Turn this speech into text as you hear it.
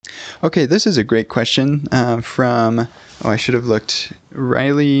Okay, this is a great question I should have looked,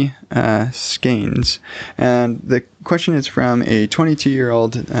 Riley Scanes. And the question is from a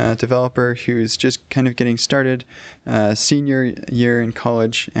 22-year-old developer who's just kind of getting started, senior year in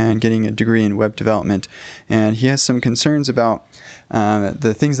college and getting a degree in web development. And he has some concerns about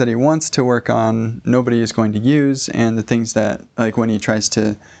the things that he wants to work on, nobody is going to use, and the things that, like when he tries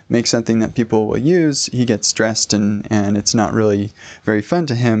to make something that people will use, he gets stressed and it's not really very fun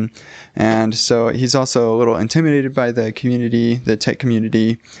to him. And so he's also a little intimidated by the community, the tech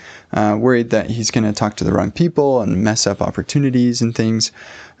community, worried that he's going to talk to the wrong people and mess up opportunities and things.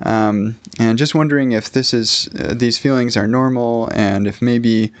 And just wondering if these feelings are normal, and if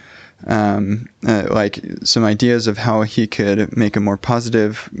maybe like some ideas of how he could make a more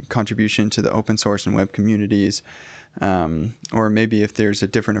positive contribution to the open source and web communities, or maybe if there's a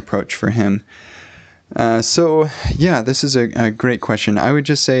different approach for him. So yeah, this is a great question. I would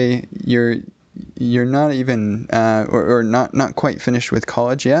just say you're not even or not quite finished with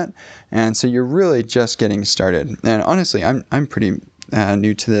college yet, and so you're really just getting started. And honestly, I'm pretty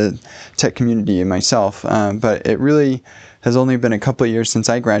new to the tech community myself, but it really has only been a couple of years since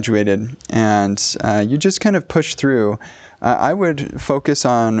I graduated, and you just kind of push through. I would focus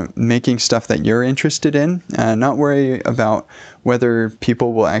on making stuff that you're interested in, not worry about whether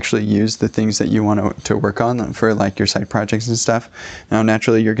people will actually use the things that you want to work on for like your side projects and stuff. Now,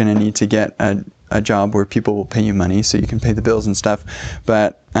 naturally, you're going to need to get a job where people will pay you money so you can pay the bills and stuff,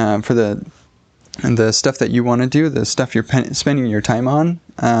 but for the stuff that you want to do, the stuff you're spending your time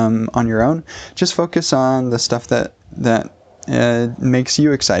on your own, just focus on the stuff that makes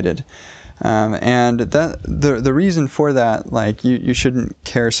you excited. And the reason for that, like you shouldn't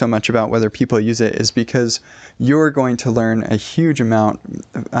care so much about whether people use it, is because you're going to learn a huge amount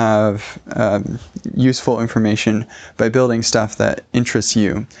of useful information by building stuff that interests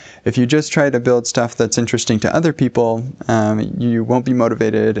you. If you just try to build stuff that's interesting to other people, you won't be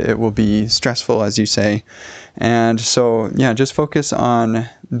motivated. It will be stressful, as you say. And so, yeah, just focus on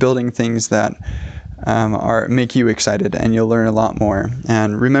building things that make you excited, and you'll learn a lot more.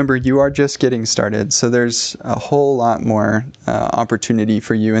 And remember, you are just getting started, so there's a whole lot more opportunity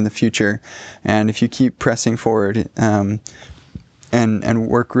for you in the future. And if you keep pressing forward and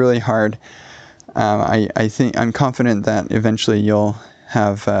work really hard, I'm confident that eventually you'll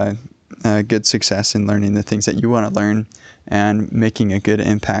have good success in learning the things that you want to learn and making a good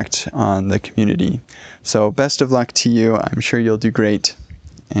impact on the community. So best of luck to you. I'm sure you'll do great,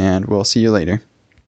 and we'll see you later.